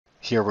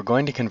Here we're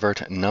going to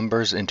convert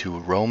numbers into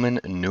Roman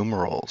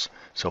numerals,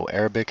 so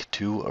Arabic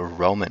to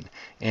Roman,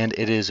 and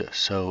it is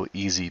so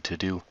easy to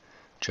do.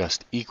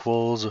 Just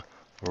equals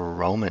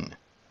Roman,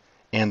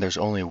 and there's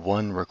only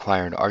one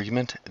required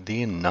argument,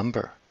 the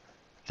number.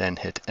 Then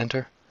hit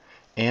enter,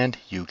 and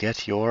you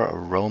get your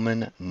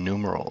Roman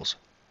numerals.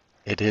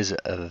 It is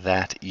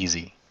that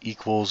easy.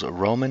 Equals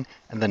Roman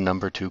and the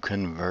number to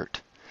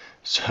convert.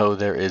 So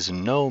there is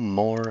no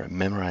more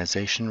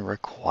memorization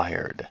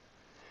required.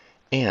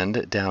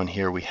 And down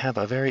here we have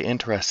a very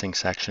interesting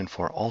section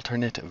for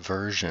alternate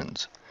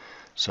versions.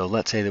 So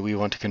let's say that we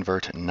want to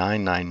convert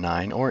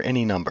 999 or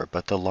any number,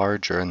 but the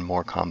larger and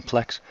more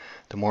complex,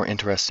 the more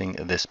interesting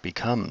this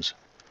becomes.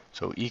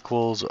 So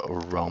equals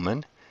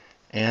Roman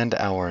and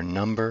our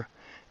number,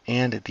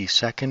 and the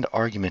second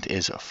argument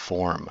is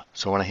form.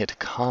 So when I hit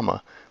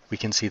comma, we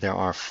can see there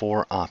are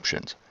four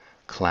options: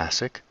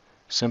 classic,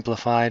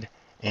 simplified,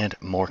 and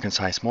more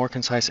concise,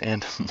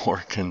 and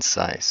more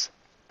concise.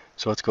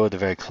 So let's go with the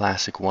very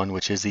classic one,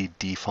 which is the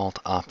default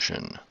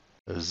option.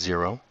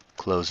 0,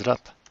 close it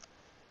up,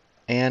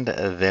 and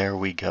there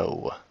we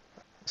go.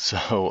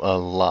 So a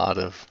lot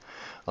of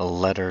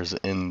letters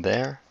in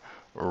there.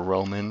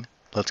 Roman.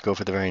 Let's go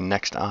for the very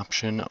next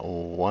option,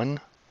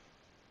 1.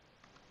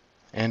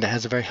 And it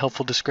has a very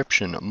helpful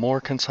description,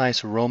 more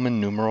concise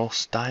Roman numeral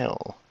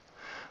style.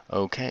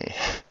 Okay,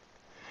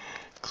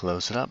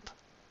 close it up,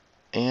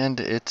 and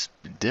it's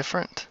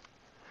different.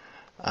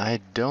 I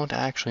don't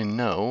actually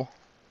know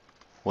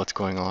what's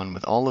going on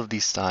with all of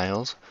these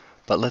styles,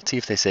 but let's see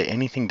if they say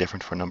anything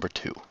different for number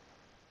 2.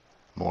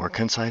 More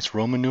concise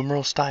Roman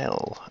numeral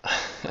style.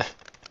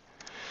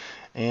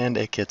 And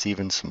it gets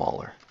even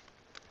smaller.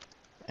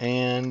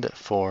 And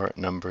for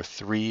number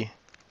 3,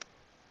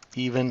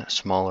 even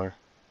smaller.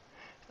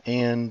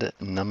 And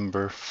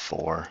number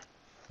 4,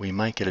 we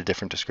might get a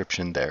different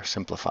description there,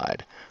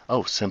 simplified.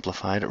 Oh,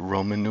 simplified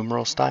Roman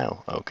numeral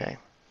style. Okay.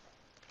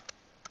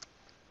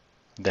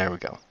 There we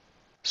go.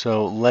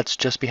 So let's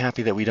just be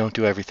happy that we don't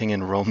do everything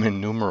in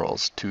Roman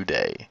numerals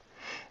today.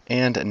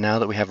 And now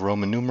that we have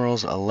Roman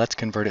numerals, let's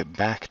convert it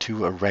back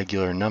to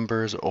regular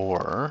numbers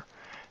or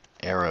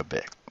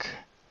Arabic.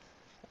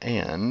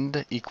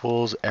 And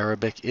equals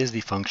Arabic is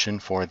the function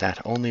for that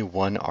only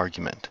one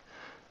argument.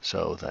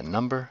 So the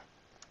number,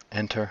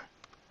 enter,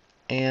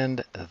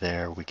 and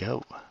there we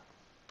go.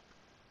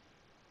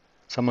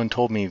 Someone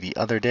told me the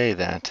other day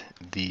that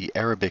the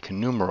Arabic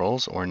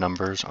numerals or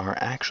numbers are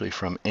actually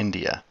from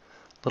India.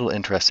 Little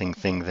interesting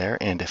thing there,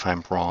 and if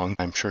I'm wrong,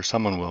 I'm sure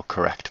someone will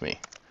correct me.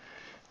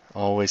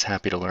 Always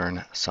happy to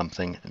learn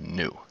something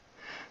new.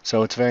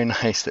 So it's very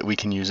nice that we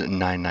can use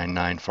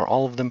 999 for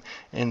all of them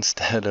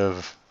instead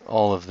of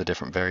all of the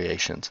different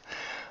variations.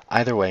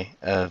 Either way,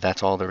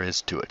 that's all there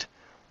is to it.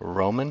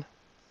 Roman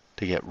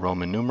to get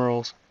Roman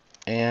numerals,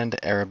 and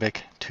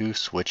Arabic to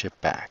switch it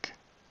back.